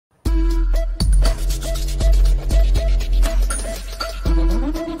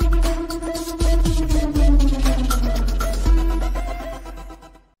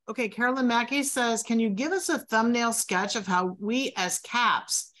Okay, Carolyn Mackey says, can you give us a thumbnail sketch of how we as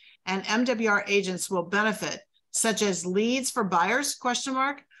CAPs and MWR agents will benefit, such as leads for buyers, question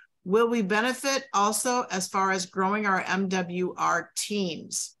mark? Will we benefit also as far as growing our MWR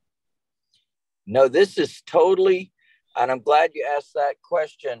teams? No, this is totally, and I'm glad you asked that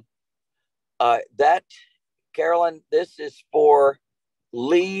question. Carolyn, this is for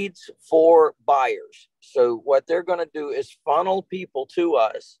leads for buyers. So what they're going to do is funnel people to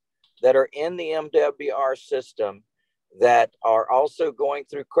us that are in the MWR system that are also going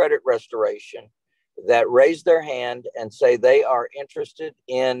through credit restoration, that raise their hand and say they are interested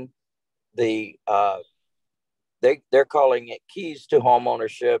in the, they're calling it keys to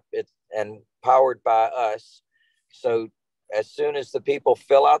homeownership. It's and powered by us. So as soon as the people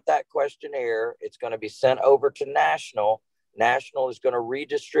fill out that questionnaire, it's going to be sent over to National. National is going to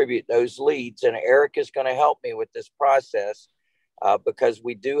redistribute those leads, and Eric is going to help me with this process because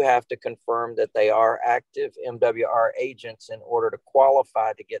we do have to confirm that they are active MWR agents in order to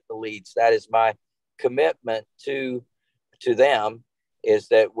qualify to get the leads. That is my commitment to them, is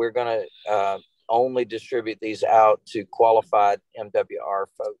that we're going to only distribute these out to qualified MWR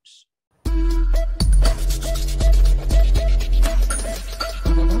folks.